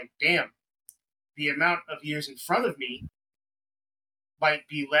and you're like, damn, the amount of years in front of me might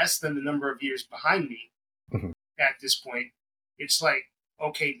be less than the number of years behind me at this point. It's like,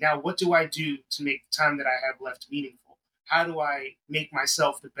 okay, now what do I do to make the time that I have left meaningful? How do I make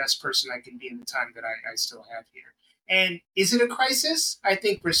myself the best person I can be in the time that I still have here? And is it a crisis? I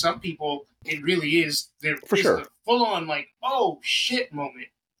think for some people, it really is. There is a full-on like, oh, shit moment.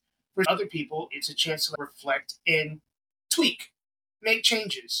 For other people, it's a chance to reflect and tweak, make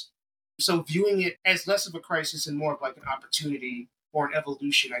changes. So viewing it as less of a crisis and more of like an opportunity or an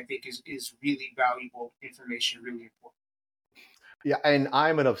evolution, I think is really valuable information, really important. Yeah, and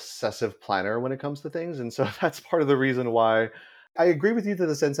I'm an obsessive planner when it comes to things. And so that's part of the reason why I agree with you to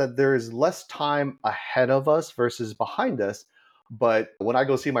the sense that there is less time ahead of us versus behind us. But when I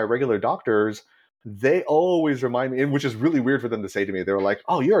go see my regular doctors, they always remind me, which is really weird for them to say to me. They're like,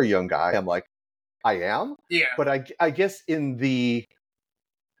 oh, you're a young guy. I'm like, I am? Yeah. But I guess in the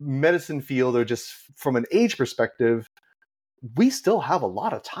medicine field, or just from an age perspective, we still have a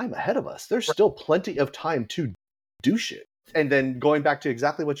lot of time ahead of us. There's still plenty of time to do shit. And then going back to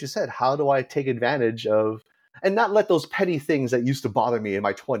exactly what you said, how do I take advantage of and not let those petty things that used to bother me in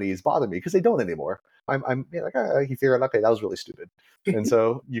my 20s bother me, because they don't anymore. I'm like, you figure out, okay, that was really stupid. And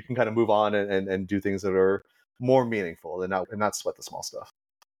so you can kind of move on and do things that are more meaningful and not sweat the small stuff.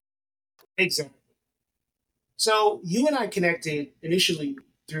 Exactly. So you and I connected initially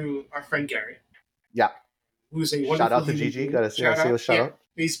through our friend Gary. Yeah. Who's a wonderful shout out to Gigi. Got to say a shout out.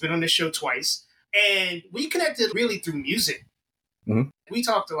 He's been on the show twice. And we connected really through music. Mm-hmm. We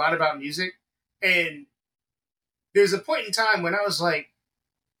talked a lot about music. And there's a point in time when I was like,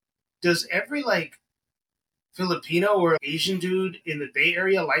 does every Filipino or Asian dude in the Bay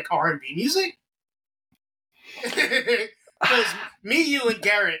Area like R&B music? Because me, you, and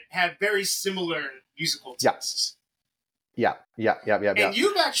Garrett have very similar musical tastes. Yeah. And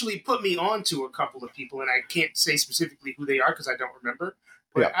you've actually put me on to a couple of people, and I can't say specifically who they are because I don't remember.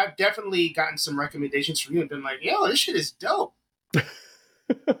 But I've definitely gotten some recommendations from you and been like, yo, this shit is dope.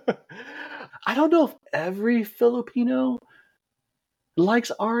 I don't know if every Filipino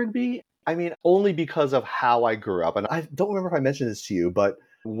likes R&B. I mean, only because of how I grew up. And I don't remember if I mentioned this to you, but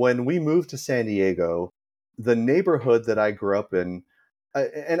when we moved to San Diego, the neighborhood that I grew up in,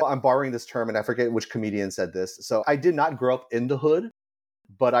 and I'm borrowing this term and I forget which comedian said this. So I did not grow up in the hood,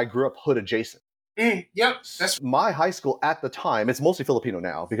 but I grew up hood adjacent. Yep. That's my high school at the time. It's mostly Filipino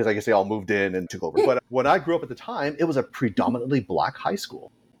now because I guess they all moved in and took over. But when I grew up at the time, it was a predominantly black high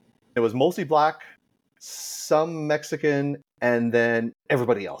school. It was mostly black, some Mexican, and then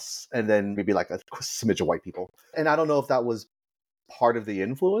everybody else. And then maybe like a smidge of white people. And I don't know if that was part of the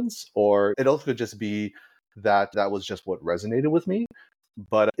influence or it also could just be that was just what resonated with me.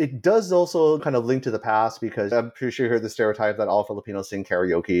 But it does also kind of link to the past because I'm pretty sure you heard the stereotype that all Filipinos sing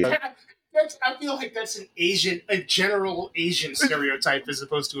karaoke. I feel like that's a general Asian stereotype as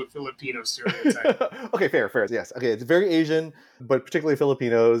opposed to a Filipino stereotype. Okay, fair. Yes. Okay, it's very Asian, but particularly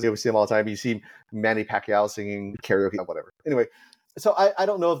Filipinos. We see them all the time. You see Manny Pacquiao singing karaoke, whatever. Anyway, so I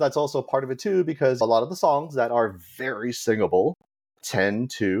don't know if that's also part of it too, because a lot of the songs that are very singable tend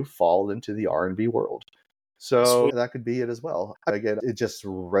to fall into the R&B world. So that could be it as well. Again, it just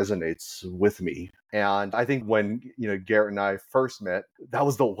resonates with me. And I think when, Garrett and I first met, that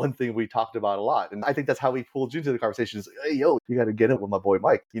was the one thing we talked about a lot. And I think that's how we pulled you into the conversation is, hey, yo, you got to get it with my boy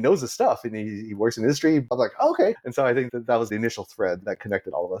Mike. He knows his stuff and he works in the industry. I'm like, oh, okay. And so I think that was the initial thread that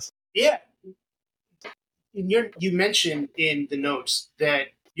connected all of us. Yeah. You mentioned in the notes that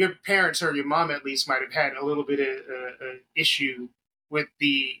your parents or your mom at least might have had a little bit of an issue with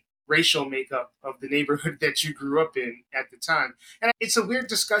the racial makeup of the neighborhood that you grew up in at the time. And it's a weird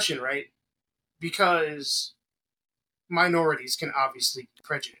discussion, right? Because minorities can obviously be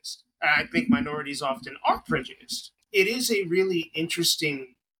prejudiced. I think minorities often are prejudiced. It is a really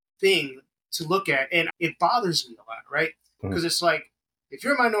interesting thing to look at, and it bothers me a lot, right? Because it's like, if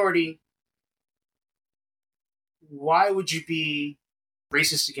you're a minority, why would you be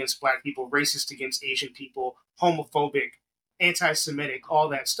racist against Black people, racist against Asian people, homophobic, anti-Semitic, all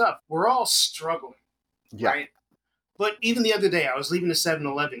that stuff? We're all struggling, right? But even the other day, I was leaving the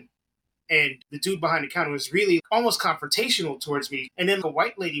 7-Eleven, and the dude behind the counter was really almost confrontational towards me. And then a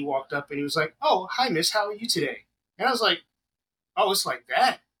white lady walked up, and he was like, "Oh, hi, miss, how are you today?" And I was like, "Oh, it's like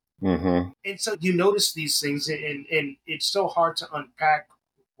that." Mm-hmm. And so you notice these things, and it's so hard to unpack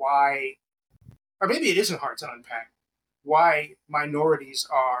why, or maybe it isn't hard to unpack, why minorities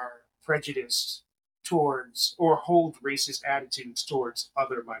are prejudiced towards or hold racist attitudes towards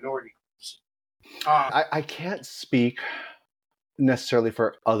other minority groups. I can't speak necessarily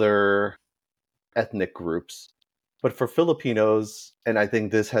for other ethnic groups, but for Filipinos, and I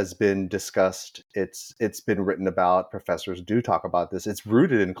think this has been discussed, it's been written about, professors do talk about this, it's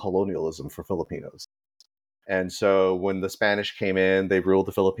rooted in colonialism for Filipinos. And so when the Spanish came in, they ruled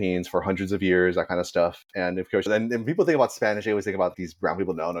the Philippines for hundreds of years, that kind of stuff. And of course, then people think about Spanish, they always think about these brown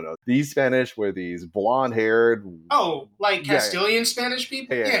people. No. These Spanish were these blonde-haired... Oh, like Castilian Spanish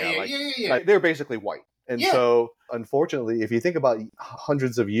people? Yeah. Like, they're basically white. And so, unfortunately, if you think about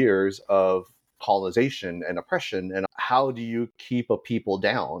hundreds of years of colonization and oppression, and how do you keep a people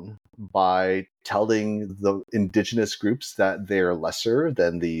down? By telling the indigenous groups that they're lesser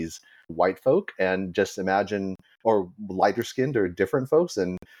than these white folk, and just imagine, or lighter skinned or different folks,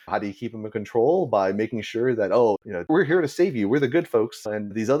 and how do you keep them in control? By making sure that, we're here to save you, we're the good folks,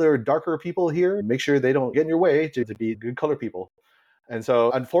 and these other darker people here, make sure they don't get in your way to be good color people. And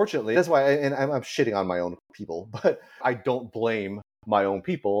so unfortunately, that's why, and I'm shitting on my own people, but I don't blame my own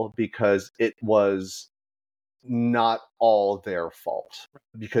people, because it was not all their fault,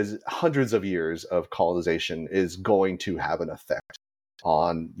 because hundreds of years of colonization is going to have an effect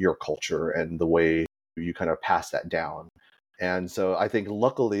on your culture and the way you kind of pass that down. And so I think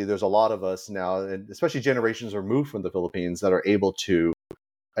luckily there's a lot of us now, and especially generations removed from the Philippines, that are able to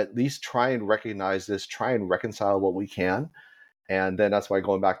at least try and recognize this, try and reconcile what we can. And then that's why,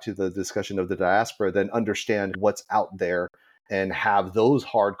 going back to the discussion of the diaspora, then understand what's out there and have those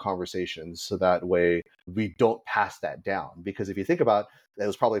hard conversations, so that way we don't pass that down. Because if you think about it,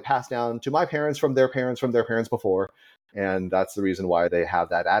 was probably passed down to my parents from their parents before. And that's the reason why they have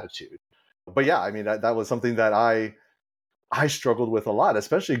that attitude. But yeah, I mean, that was something that I struggled with a lot,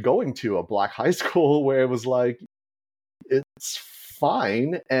 especially going to a black high school where it was like, it's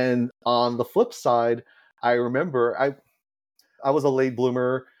fine. And on the flip side, I remember I was a late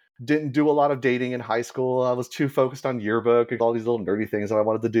bloomer, didn't do a lot of dating in high school. I was too focused on yearbook and all these little nerdy things that I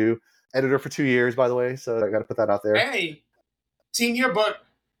wanted to do. Editor for 2 years, by the way, so I got to put that out there. Hey, Team Yearbook.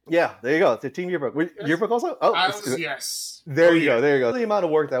 Yeah, there you go. It's a team yearbook. Yearbook also? Oh, yes. There you go. There you go. The amount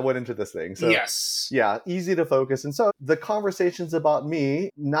of work that went into this thing. So, yes. Yeah, easy to focus. And so the conversations about me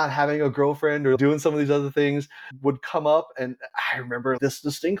not having a girlfriend or doing some of these other things would come up. And I remember this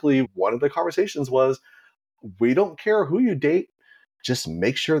distinctly. One of the conversations was, we don't care who you date. Just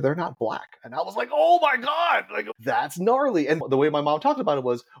make sure they're not black. And I was like, oh my God, like that's gnarly. And the way my mom talked about it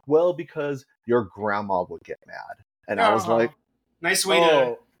was, well, because your grandma would get mad. And I was like, nice way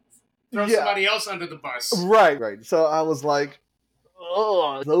to throw somebody else under the bus. Right. So I was like,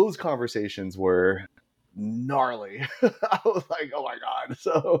 oh, those conversations were gnarly. I was like, oh my God.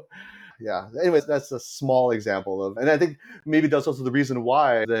 So yeah, anyways, that's a small example of, and I think maybe that's also the reason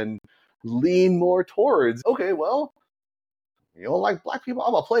why I then lean more towards, okay, well, you don't like black people?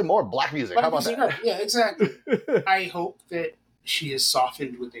 I'm going to play more black music. How about that? Yeah, exactly. I hope that she is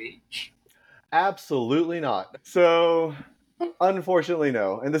softened with age. Absolutely not. So, unfortunately,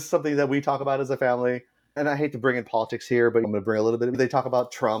 no. And this is something that we talk about as a family. And I hate to bring in politics here, but I'm going to bring a little bit. They talk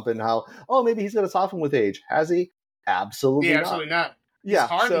about Trump and how, oh, maybe he's going to soften with age. Has he? Absolutely not. Absolutely not. He's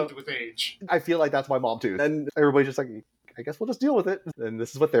hardened with age. I feel like that's my mom, too. And everybody's just like, I guess we'll just deal with it. And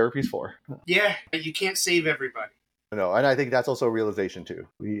this is what therapy's for. Yeah, you can't save everybody. No, and I think that's also a realization, too.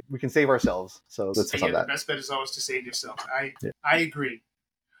 We can save ourselves. So let's focus on that. The best bet is always to save yourself. I agree.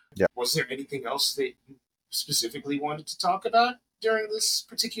 Yeah. Was there anything else that you specifically wanted to talk about during this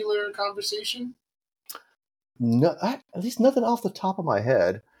particular conversation? No, at least nothing off the top of my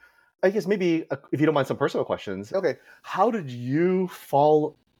head. I guess maybe, if you don't mind, some personal questions. Okay, how did you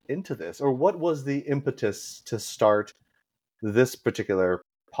fall into this? Or what was the impetus to start this particular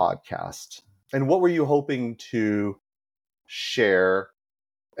podcast? And what were you hoping to share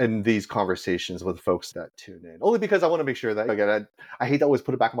in these conversations with folks that tune in? Only because I want to make sure that, again, I hate to always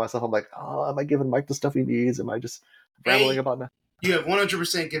put it back on myself. I'm like, oh, am I giving Mike the stuff he needs? Am I just rambling about that? You have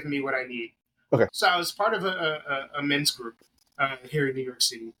 100% given me what I need. Okay. So I was part of a men's group here in New York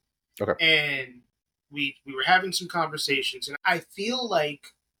City. Okay. And we were having some conversations. And I feel like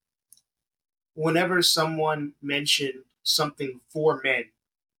whenever someone mentioned something for men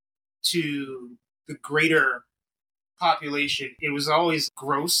to the greater population, it was always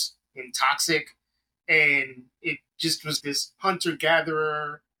gross and toxic. And it just was this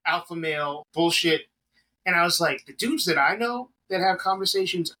hunter-gatherer, alpha male bullshit. And I was like, the dudes that I know that have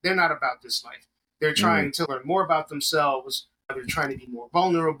conversations, they're not about this life. They're trying to learn more about themselves. They're trying to be more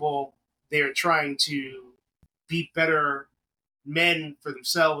vulnerable. They're trying to be better men for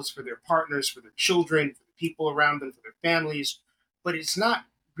themselves, for their partners, for their children, for the people around them, for their families. But it's not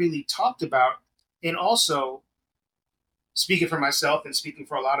really talked about. And also, speaking for myself and speaking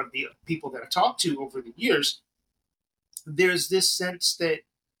for a lot of the people that I've talked to over the years, there's this sense that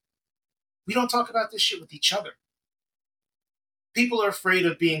we don't talk about this shit with each other. People are afraid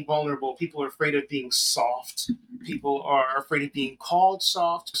of being vulnerable. People are afraid of being soft. People are afraid of being called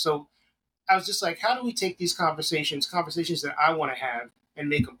soft. So I was just like, how do we take these conversations that I want to have, and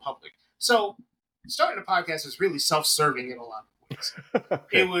make them public? So starting a podcast is really self-serving in a lot of ways.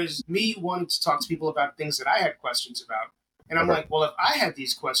 Okay. It was me wanting to talk to people about things that I had questions about. And I'm like, well, if I have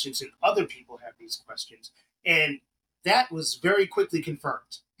these questions and other people have these questions, and that was very quickly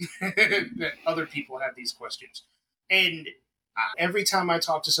confirmed that other people have these questions. And every time I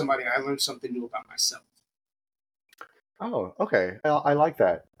talk to somebody, I learn something new about myself. Oh, okay. I like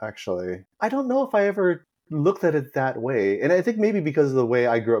that, actually. I don't know if I ever looked at it that way. And I think maybe because of the way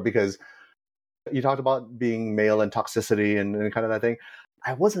I grew up, because you talked about being male and toxicity and kind of that thing.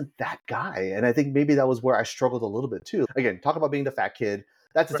 I wasn't that guy. And I think maybe that was where I struggled a little bit too. Again, talk about being the fat kid.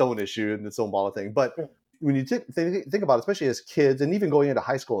 That's its own issue and its own ball of thing. But when you think about it, especially as kids and even going into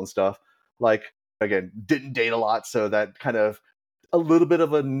high school and stuff, like, again, didn't date a lot. So that kind of a little bit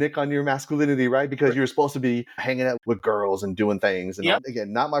of a nick on your masculinity, right? Because you're supposed to be hanging out with girls and doing things. And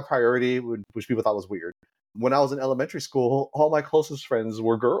again, not my priority, which people thought was weird. When I was in elementary school, all my closest friends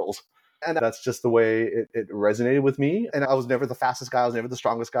were girls. And that's just the way it resonated with me. And I was never the fastest guy. I was never the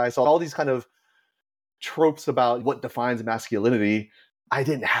strongest guy. So all these kind of tropes about what defines masculinity, I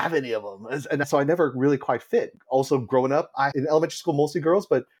didn't have any of them. And so I never really quite fit. Also, growing up, in elementary school, mostly girls,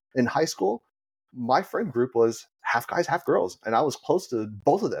 but in high school, my friend group was half guys, half girls. And I was close to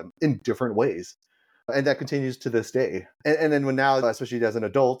both of them in different ways. And that continues to this day. And then when now, especially as an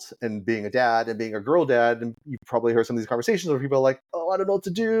adult and being a dad and being a girl dad, and you've probably heard some of these conversations where people are like, oh, I don't know what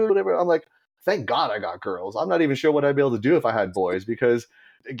to do, whatever. I'm like, thank God I got girls. I'm not even sure what I'd be able to do if I had boys, because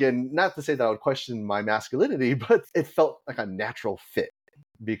Again, not to say that I would question my masculinity, but it felt like a natural fit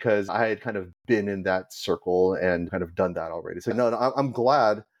because I had kind of been in that circle and kind of done that already. So no, I'm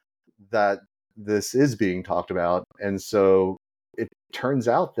glad that this is being talked about. And so it turns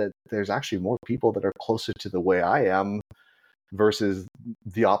out that there's actually more people that are closer to the way I am versus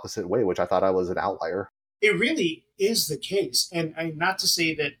the opposite way, which I thought I was an outlier. It really is the case. And not to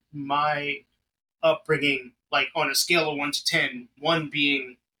say that my upbringing, like on a scale of 1 to 10, 1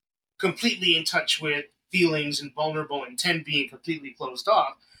 being completely in touch with feelings and vulnerable and 10 being completely closed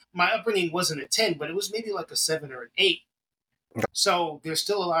off, my upbringing wasn't a 10, but it was maybe like a 7 or an 8. So there's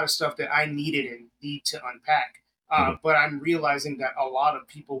still a lot of stuff that I needed and need to unpack. But I'm realizing that a lot of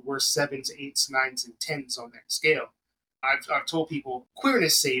people were 7s, 8s, 9s, and 10s on that scale. I've told people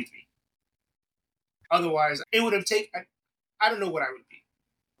queerness saved me. Otherwise, it would have taken, I don't know what I would be,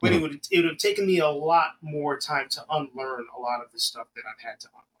 but it would have taken me a lot more time to unlearn a lot of the stuff that I've had to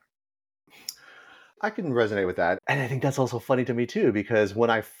unlearn. I can resonate with that. And I think that's also funny to me too, because when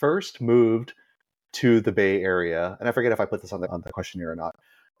I first moved to the Bay Area, and I forget if I put this on the questionnaire or not,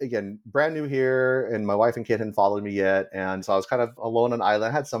 again, brand new here, and my wife and kid hadn't followed me yet. And so I was kind of alone on an island.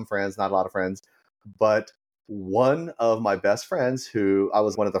 I had some friends, not a lot of friends, but one of my best friends, who I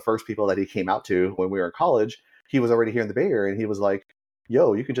was one of the first people that he came out to when we were in college, he was already here in the Bay Area, and he was like,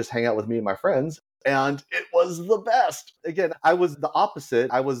 yo, you could just hang out with me and my friends. And it was the best. Again, I was the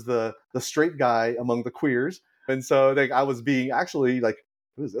opposite. I was the straight guy among the queers. And so like, I was being actually like,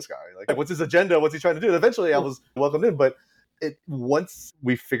 who's this guy? Like, what's his agenda? What's he trying to do? And eventually I was welcomed in, but once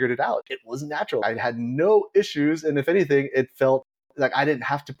we figured it out, it was natural. I had no issues. And if anything, it felt like I didn't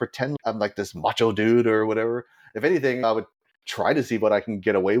have to pretend I'm like this macho dude or whatever. If anything, I would try to see what I can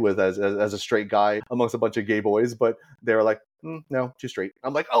get away with as a straight guy amongst a bunch of gay boys, but they were like, no, too straight.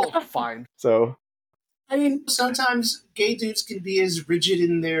 I'm like, oh, fine. So, I mean, sometimes gay dudes can be as rigid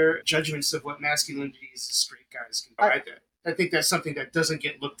in their judgments of what masculinity is as straight guys can be. I think that's something that doesn't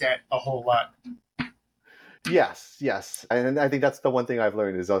get looked at a whole lot. Yes. And I think that's the one thing I've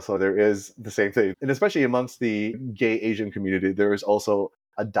learned is also there is the same thing. And especially amongst the gay Asian community, there is also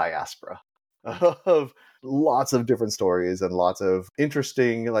a diaspora of lots of different stories and lots of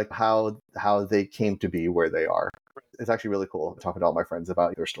interesting, like how they came to be where they are. It's actually really cool talking to all my friends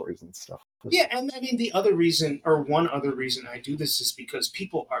about their stories and stuff. Yeah, and I mean, one other reason I do this is because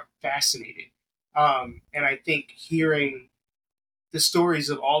people are fascinated. And I think hearing the stories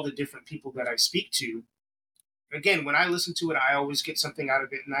of all the different people that I speak to, again, when I listen to it, I always get something out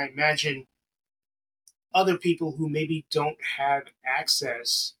of it. And I imagine other people who maybe don't have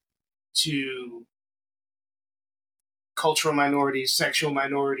access to cultural minorities, sexual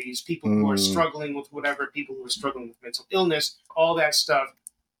minorities, people who are struggling with whatever, people who are struggling with mental illness, all that stuff,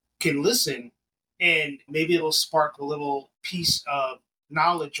 can listen, and maybe it'll spark a little piece of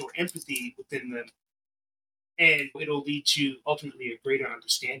knowledge or empathy within them. And it'll lead to ultimately a greater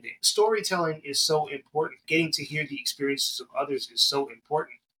understanding. Storytelling is so important. Getting to hear the experiences of others is so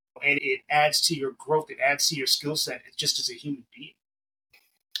important. And it adds to your growth. It adds to your skill set just as a human being.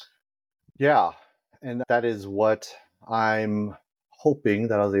 Yeah. And that is what I'm hoping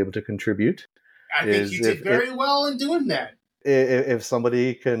that I was able to contribute. I think you did very well in doing that. If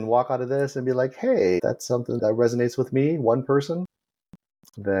somebody can walk out of this and be like, hey, that's something that resonates with me, one person,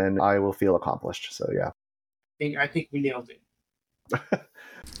 then I will feel accomplished. So, yeah. I think we nailed it.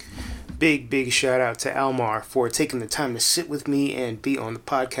 Big shout out to Almar for taking the time to sit with me and be on the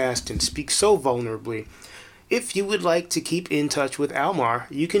podcast and speak so vulnerably. If you would like to keep in touch with Almar,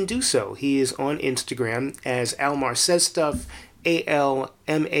 you can do so. He is on Instagram as Almar Says Stuff,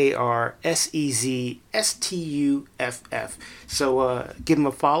 ALMARSEZSTUFF. So give him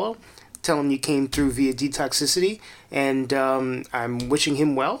a follow. Tell him you came through via Detoxicity, and I'm wishing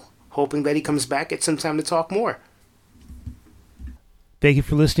him well, hoping that he comes back at some time to talk more. Thank you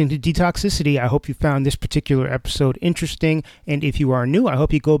for listening to Detoxicity. I hope you found this particular episode interesting. And if you are new, I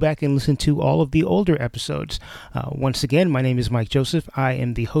hope you go back and listen to all of the older episodes. Once again, my name is Mike Joseph. I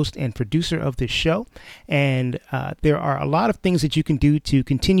am the host and producer of this show. And there are a lot of things that you can do to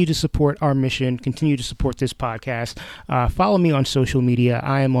continue to support our mission, continue to support this podcast. Follow me on social media.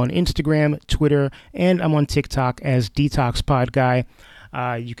 I am on Instagram, Twitter, and I'm on TikTok as DetoxPod Guy.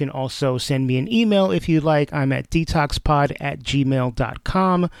 You can also send me an email if you'd like. I'm at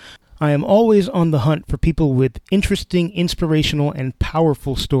detoxpod@gmail.com. I am always on the hunt for people with interesting, inspirational, and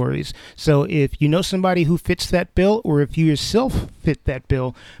powerful stories. So if you know somebody who fits that bill, or if you yourself fit that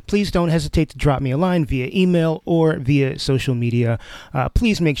bill, please don't hesitate to drop me a line via email or via social media.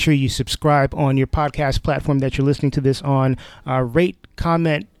 Please make sure you subscribe on your podcast platform that you're listening to this on. Rate,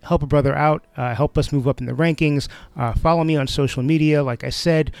 comment, help a brother out, help us move up in the rankings. Follow me on social media. Like I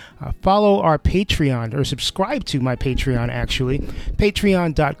said, follow our Patreon, or subscribe to my Patreon, actually.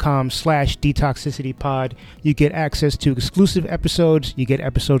 Patreon.com/DetoxicityPod. You get access to exclusive episodes. You get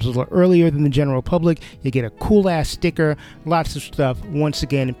episodes a little earlier than the general public. You get a cool ass sticker, lots of stuff. Once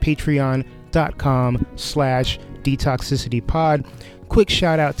again, Patreon.com/DetoxicityPod. Quick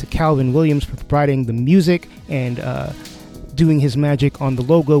shout out to Calvin Williams for providing the music and doing his magic on the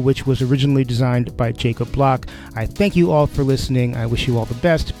logo, which was originally designed by Jacob Block. I thank you all for listening. I wish you all the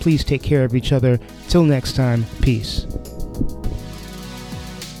best. Please take care of each other. Till next time, peace.